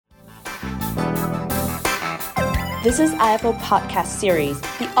This is IFO Podcast Series,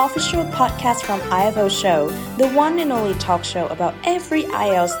 the official podcast from IFO Show, the one and only talk show about every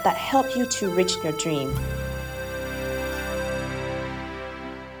IELTS that help you to reach your dream.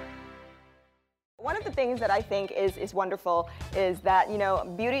 One of the things that I think is wonderful is that,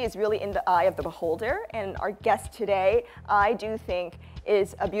 beauty is really in the eye of the beholder, and our guest today, I do think,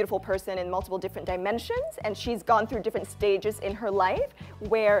 is a beautiful person in multiple different dimensions, and she's gone through different stages in her life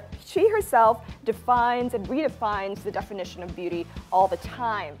where she herself defines and redefines the definition of beauty all the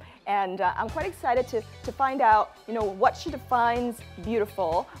time. And I'm quite excited to find out, what she defines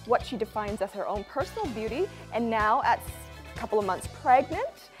beautiful, what she defines as her own personal beauty, and now at a couple of months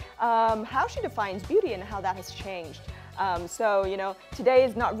pregnant, how she defines beauty and how that has changed. So, today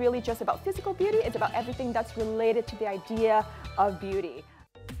is not really just about physical beauty, it's about everything that's related to the idea of beauty.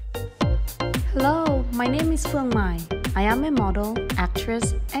 Hello, my name is Phuong Mai. I am a model,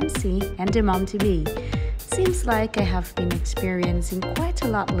 actress, MC, and a mom-to-be. Seems like I have been experiencing quite a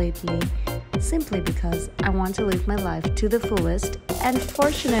lot lately, simply because I want to live my life to the fullest, and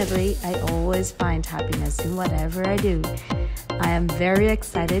fortunately, I always find happiness in whatever I do. I am very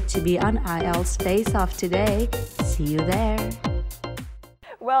excited to be on IELTS Face Off today. See you there.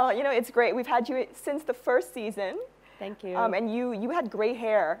 Well, it's great. We've had you since the first season. Thank you. And you had gray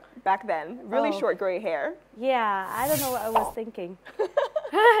hair back then, really short gray hair. Yeah, I don't know what I was thinking.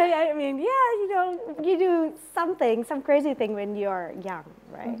 I mean, you do some crazy thing when you're young,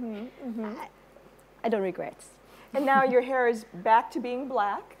 right? I don't regret. And now your hair is back to being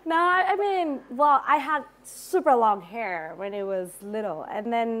black. No, I had super long hair when it was little,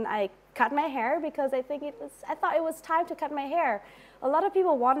 and then I cut my hair because I thought it was time to cut my hair. A lot of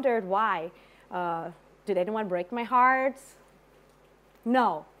people wondered why. Did anyone break my heart?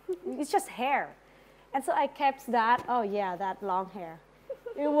 No, it's just hair. And so I kept that long hair.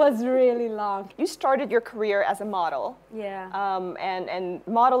 It was really long. You started your career as a model. Yeah. And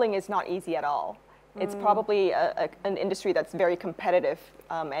modeling is not easy at all. It's probably an industry that's very competitive,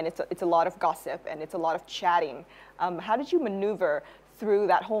 and it's a lot of gossip and it's a lot of chatting. How did you maneuver through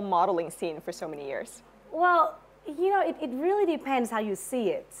that whole modeling scene for so many years? Well, it really depends how you see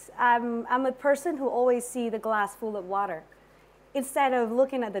it. I'm a person who always see the glass full of water. Instead of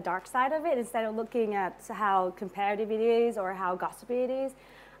looking at the dark side of it, instead of looking at how competitive it is or how gossipy it is,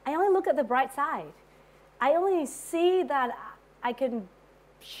 I only look at the bright side. I only see that I can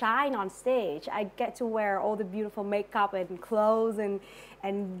shine on stage. I get to wear all the beautiful makeup and clothes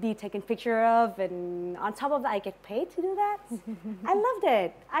and be taken picture of, and on top of that I get paid to do that. I loved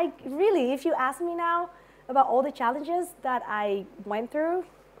it. If you ask me now about all the challenges that I went through,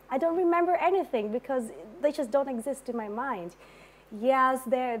 I don't remember anything because they just don't exist in my mind. Yes,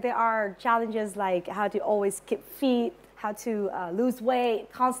 there are challenges like how to always keep fit, how to lose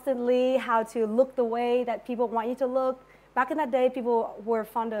weight constantly, how to look the way that people want you to look. Back in that day, people were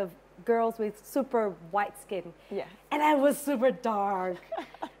fond of girls with super white skin. Yeah. And I was super dark.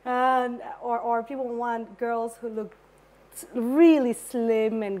 Or people want girls who look really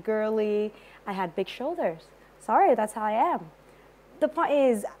slim and girly. I had big shoulders. Sorry, that's how I am. The point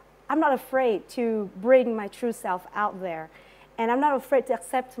is, I'm not afraid to bring my true self out there. And I'm not afraid to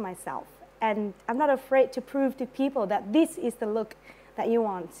accept myself. And I'm not afraid to prove to people that this is the look that you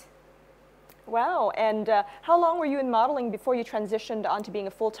want. Wow, and how long were you in modeling before you transitioned onto being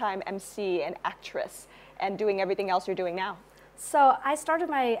a full-time MC and actress and doing everything else you're doing now? So I started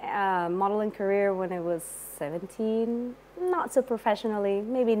my modeling career when I was 17, not so professionally,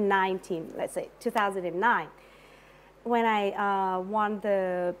 maybe 19, let's say 2009, when I won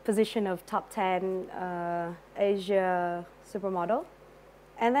the position of top 10 Asia supermodel.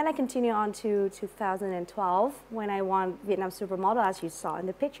 And then I continued on to 2012 when I won Vietnam Supermodel, as you saw in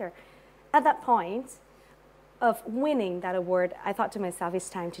the picture. At that point of winning that award, I thought to myself, it's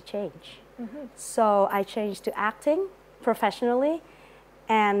time to change. So I changed to acting professionally,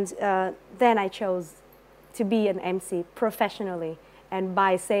 and then I chose to be an MC professionally. And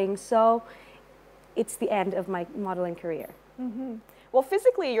by saying so, it's the end of my modeling career. Well,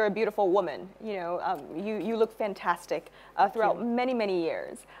 physically, you're a beautiful woman. You look fantastic throughout many, many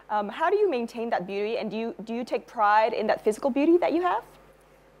years. How do you maintain that beauty, and do you take pride in that physical beauty that you have?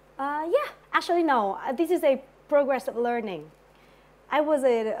 Yeah, actually no. This is a progress of learning. I was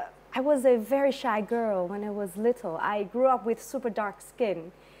a very shy girl when I was little. I grew up with super dark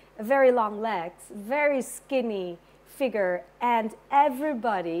skin, very long legs, very skinny figure, and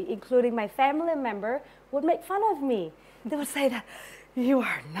everybody, including my family member, would make fun of me. They would say that, "You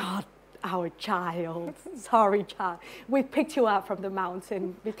are not our child. Sorry, child. We picked you up from the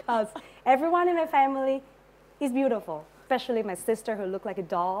mountain," because everyone in my family is beautiful. especially my sister who looked like a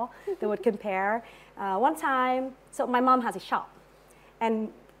doll. They would compare. One time, so my mom has a shop,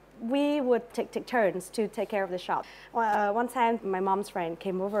 and we would take turns to take care of the shop. One time, my mom's friend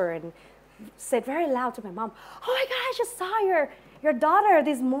came over and said very loud to my mom, "Oh my God, I just saw your daughter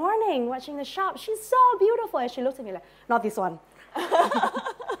this morning watching the shop. She's so beautiful." And she looked at me like, "Not this one."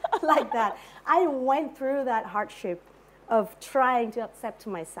 Like that. I went through that hardship of trying to accept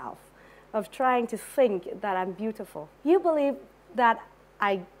myself, of trying to think that I'm beautiful. You believe that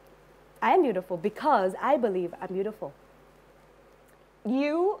I am beautiful because I believe I'm beautiful.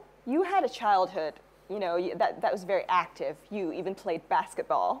 You had a childhood, that was very active. You even played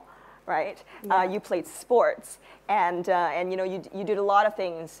basketball, right? Yeah. You played sports, and you did a lot of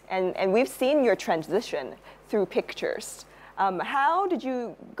things. And we've seen your transition through pictures. How did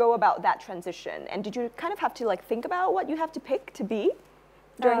you go about that transition? And did you kind of have to think about what you have to pick to be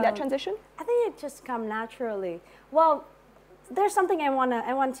during that transition? I think it just come naturally. Well, there's something I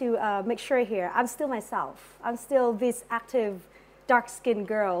want to make sure here. I'm still myself. I'm still this active, dark-skinned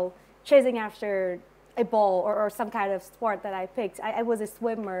girl chasing after a ball or some kind of sport that I picked. I was a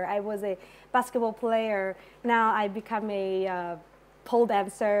swimmer. I was a basketball player. Now I become a pole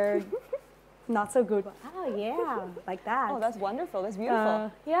dancer. Not so good. Oh yeah, like that. Oh, that's wonderful. That's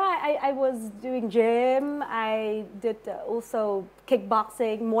beautiful. Yeah, I was doing gym. I did also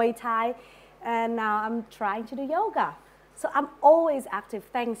kickboxing, Muay Thai, and now I'm trying to do yoga. So I'm always active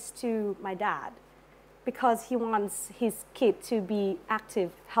thanks to my dad, because he wants his kid to be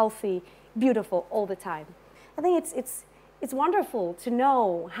active, healthy, beautiful all the time. I think it's wonderful to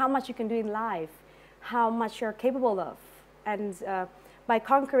know how much you can do in life, how much you're capable of, and by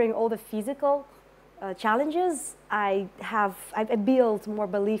conquering all the physical challenges, I built more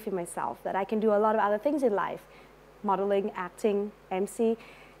belief in myself that I can do a lot of other things in life, modeling, acting, MC.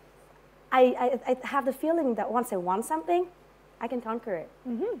 I have the feeling that once I want something, I can conquer it.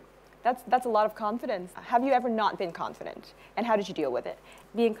 Mm-hmm. That's a lot of confidence. Have you ever not been confident, and how did you deal with it?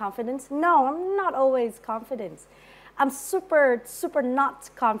 Being confident? No, I'm not always confident. I'm super not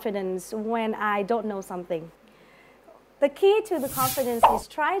confident when I don't know something. The key to the confidence is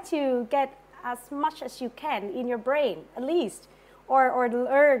try to get as much as you can in your brain, at least, or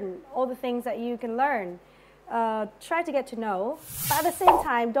learn all the things that you can learn. Try to get to know, but at the same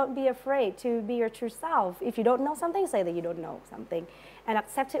time, don't be afraid to be your true self. If you don't know something, say that you don't know something, and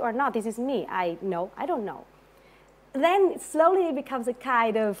accept it or not. This is me. I know. I don't know. Then slowly it becomes a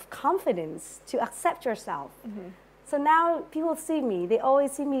kind of confidence to accept yourself. Mm-hmm. So now people see me. They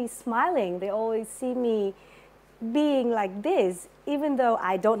always see me smiling. They always see me being like this, even though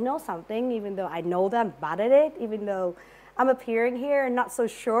I don't know something, even though I know that I'm bad at it, even though I'm appearing here and not so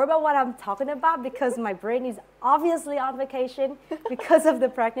sure about what I'm talking about because my brain is obviously on vacation because of the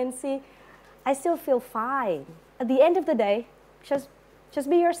pregnancy, I still feel fine. At the end of the day, just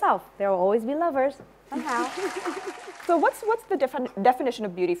be yourself. There will always be lovers, somehow. So what's the definition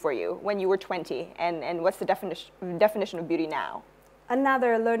of beauty for you when you were 20, and what's the definition of beauty now?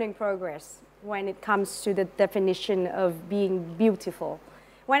 Another learning progress when it comes to the definition of being beautiful.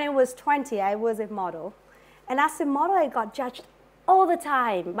 When I was 20, I was a model. And as a model, I got judged all the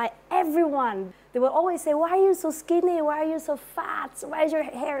time by everyone. They would always say, "Why are you so skinny? Why are you so fat? Why is your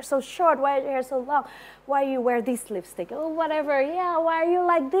hair so short? Why is your hair so long? Why you wear this lipstick? Oh, whatever. Yeah, why are you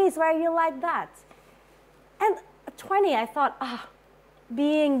like this? Why are you like that?" And at 20, I thought,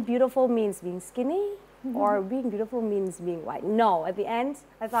 being beautiful means being skinny, or being beautiful means being white. No, at the end,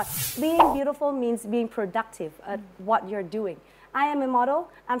 I thought being beautiful means being productive at what you're doing. I am a model.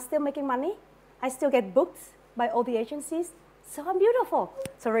 I'm still making money. I still get booked by all the agencies. So I'm beautiful.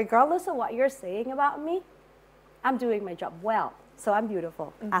 So regardless of what you're saying about me, I'm doing my job well. So I'm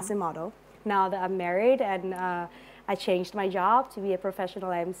beautiful as a model. Now that I'm married and I changed my job to be a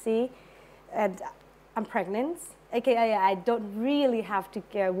professional MC, and I'm pregnant, aka I don't really have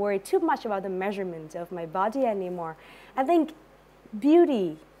to worry too much about the measurement of my body anymore. I think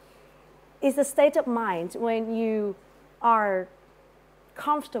beauty is a state of mind when you are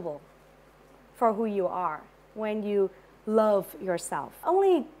comfortable for who you are, when you love yourself.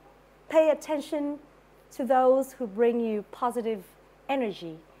 Only pay attention to those who bring you positive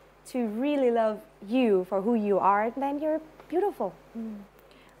energy, to really love you for who you are, and then you're beautiful.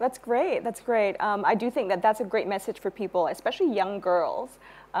 That's great. That's great. I do think that that's a great message for people, especially young girls,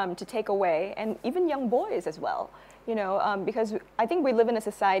 to take away, and even young boys as well. Because I think we live in a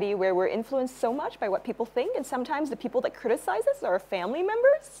society where we're influenced so much by what people think, and sometimes the people that criticize us are family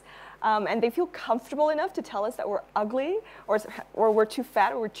members. and they feel comfortable enough to tell us that we're ugly or we're too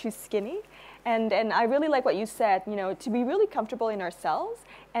fat or we're too skinny. And I really like what you said, to be really comfortable in ourselves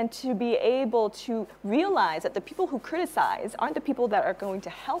and to be able to realize that the people who criticize aren't the people that are going to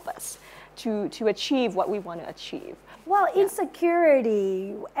help us to achieve what we want to achieve. Well,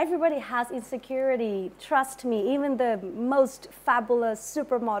 insecurity, everybody has insecurity. Trust me, even the most fabulous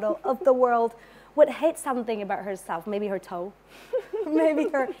supermodel of the world would hate something about herself, maybe her toe, maybe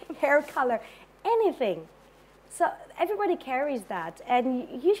her hair color, anything. So everybody carries that, and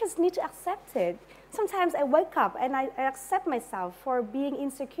you just need to accept it. Sometimes I wake up and I accept myself for being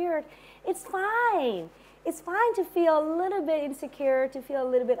insecure. It's fine. It's fine to feel a little bit insecure, to feel a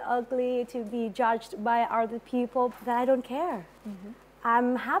little bit ugly, to be judged by other people, but I don't care.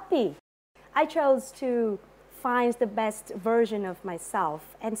 I'm happy. I chose to find the best version of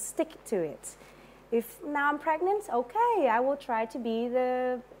myself and stick to it. If now I'm pregnant, okay, I will try to be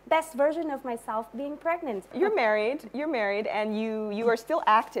the best version of myself being pregnant. You're married, and you are still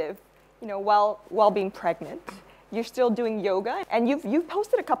active, while being pregnant. You're still doing yoga, and you've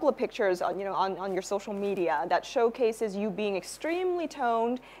posted a couple of pictures on your social media that showcases you being extremely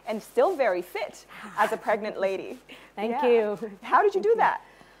toned and still very fit as a pregnant lady. Thank you. How did you do that?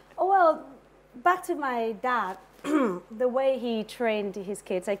 Oh, well, back to my dad. The way he trained his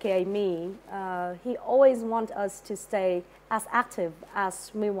kids, aka me, he always wants us to stay as active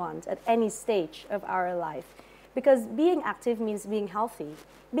as we want at any stage of our life. Because being active means being healthy.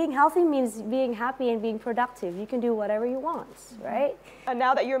 Being healthy means being happy and being productive. You can do whatever you want, right? And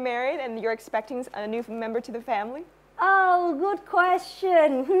now that you're married and you're expecting a new member to the family? Oh, good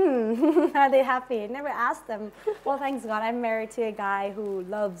question. Are they happy? Never asked them. Well, thanks God, I'm married to a guy who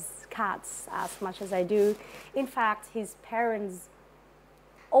loves cats as much as I do. In fact, his parents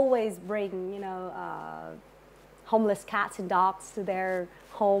always bring, homeless cats and dogs to their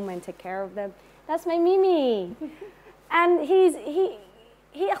home and take care of them. That's my Mimi. And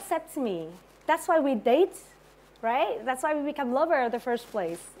he accepts me. That's why we date, right? That's why we become lovers in the first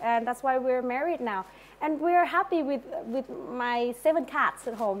place. And that's why we're married now. And we're happy with my 7 cats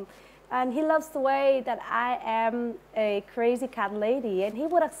at home. And he loves the way that I am a crazy cat lady. And he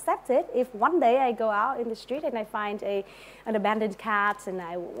would accept it if one day I go out in the street and I find an abandoned cat and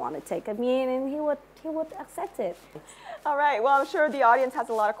I want to take him in, and he would accept it. All right, well, I'm sure the audience has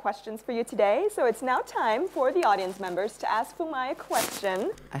a lot of questions for you today. So it's now time for the audience members to ask Phuong Mai a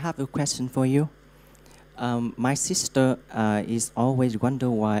question. I have a question for you. My sister is always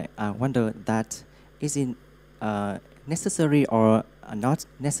wonder that is it necessary or not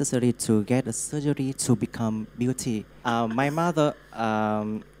necessary to get a surgery to become beauty. My mother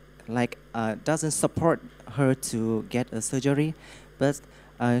doesn't support her to get a surgery, but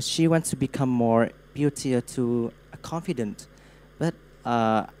she wants to become more beauty to confident. But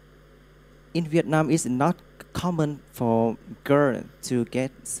in Vietnam, it's not common for girl to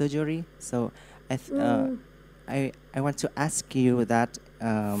get surgery. So I want to ask you that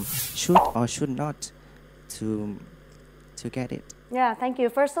should or should not to get it. Yeah, thank you.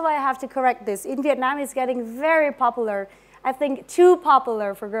 First of all, I have to correct this. In Vietnam, it's getting very popular. I think too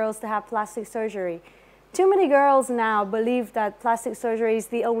popular for girls to have plastic surgery. Too many girls now believe that plastic surgery is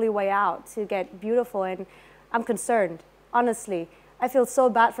the only way out to get beautiful, and I'm concerned, honestly. I feel so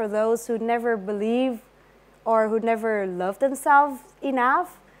bad for those who never believe or who never love themselves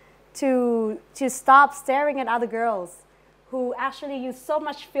enough to stop staring at other girls who actually use so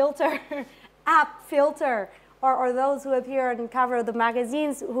much filter, app filter, or those who appear on the cover of the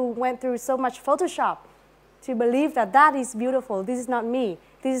magazines who went through so much Photoshop to believe that that is beautiful. This is not me.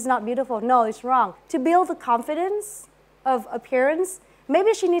 This is not beautiful. No, it's wrong. To build the confidence of appearance,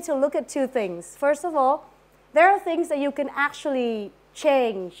 maybe she needs to look at 2 things. First of all, there are things that you can actually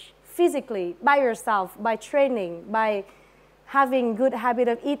change physically by yourself, by training, by having good habit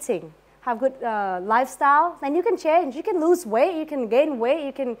of eating, have good lifestyle. Then you can change. You can lose weight. You can gain weight.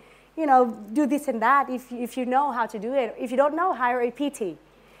 You can do this and that if you know how to do it. If you don't know, hire a PT.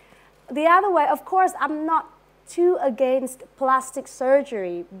 The other way, of course, I'm not too against plastic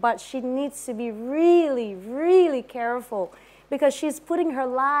surgery, but she needs to be really, really careful because she's putting her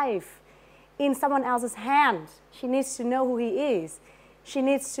life in someone else's hands. She needs to know who he is. She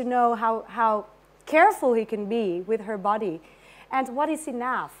needs to know how careful he can be with her body. And what is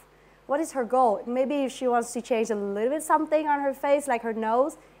enough? What is her goal? Maybe if she wants to change a little bit something on her face, like her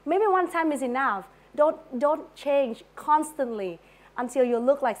nose, maybe one time is enough. Don't change constantly until you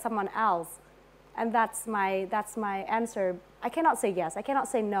look like someone else. And that's my answer. I cannot say yes. I cannot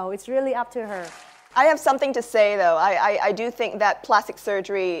say no. It's really up to her. I have something to say though. I do think that plastic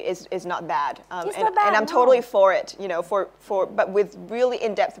surgery is not bad. It's not bad, and I'm no. totally for it, but with really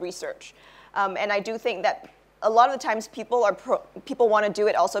in-depth research. And I do think that a lot of the times people want to do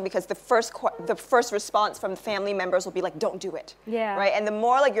it also because the first response from family members will be like, don't do it. Yeah. Right? And the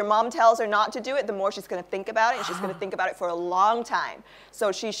more like your mom tells her not to do it, the more she's going to think about it, and she's going to think about it for a long time.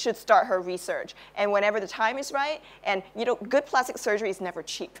 So she should start her research. And whenever the time is right, and good plastic surgery is never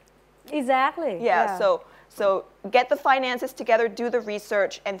cheap. Exactly. Yeah. So get the finances together, do the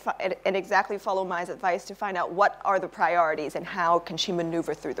research, and exactly follow Mai's advice to find out what are the priorities and how can she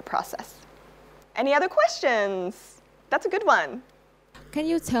maneuver through the process. Any other questions? That's a good one. Can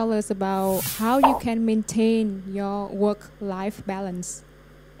you tell us about how you can maintain your work-life balance?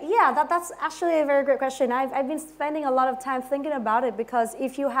 Yeah, that's actually a very great question. I've been spending a lot of time thinking about it because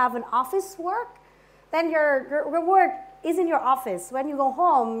if you have an office work, then your work is in your office. When you go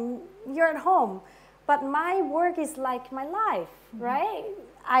home, you're at home. But my work is like my life, right?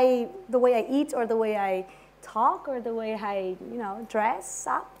 The way I eat or the way I talk or the way I dress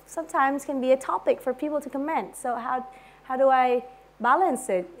up sometimes can be a topic for people to comment. So how do I balance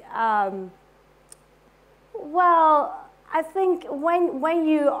it? Well, I think when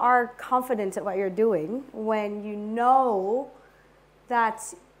you are confident at what you're doing, when you know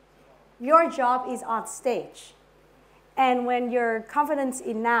that your job is on stage, and when you're confident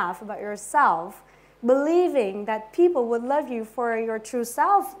enough about yourself, believing that people would love you for your true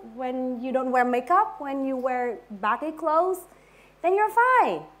self, when you don't wear makeup, when you wear baggy clothes, then you're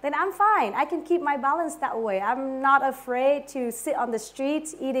fine. Then I'm fine. I can keep my balance that way. I'm not afraid to sit on the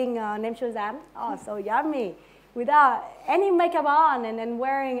streets eating nem chua rán. Oh, so yummy. Without any makeup on and then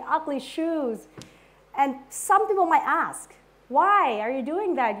wearing ugly shoes. And some people might ask, why are you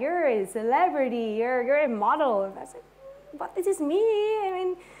doing that? You're a celebrity. You're a model. And I said, but this is me. I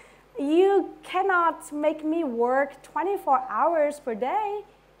mean, you cannot make me work 24 hours per day.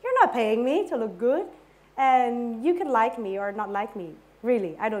 You're not paying me to look good. And you can like me or not like me.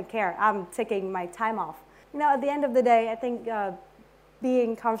 Really, I don't care. I'm taking my time off. At the end of the day, I think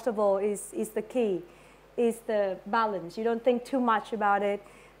being comfortable is the key, is the balance. You don't think too much about it.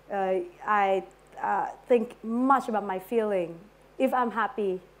 I think much about my feeling, if I'm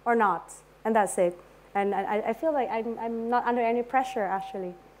happy or not, and that's it. And I feel like I'm not under any pressure,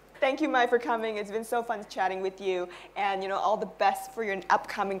 actually. Thank you, Mai, for coming. It's been so fun chatting with you. And all the best for your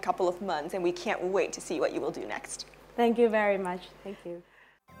upcoming couple of months. And we can't wait to see what you will do next. Thank you very much. Thank you.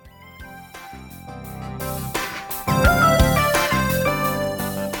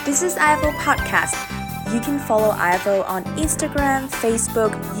 This is IFO Podcast. You can follow IFO on Instagram,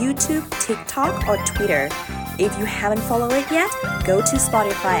 Facebook, YouTube, TikTok, or Twitter. If you haven't followed it yet, go to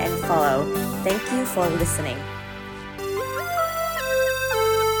Spotify and follow. Thank you for listening.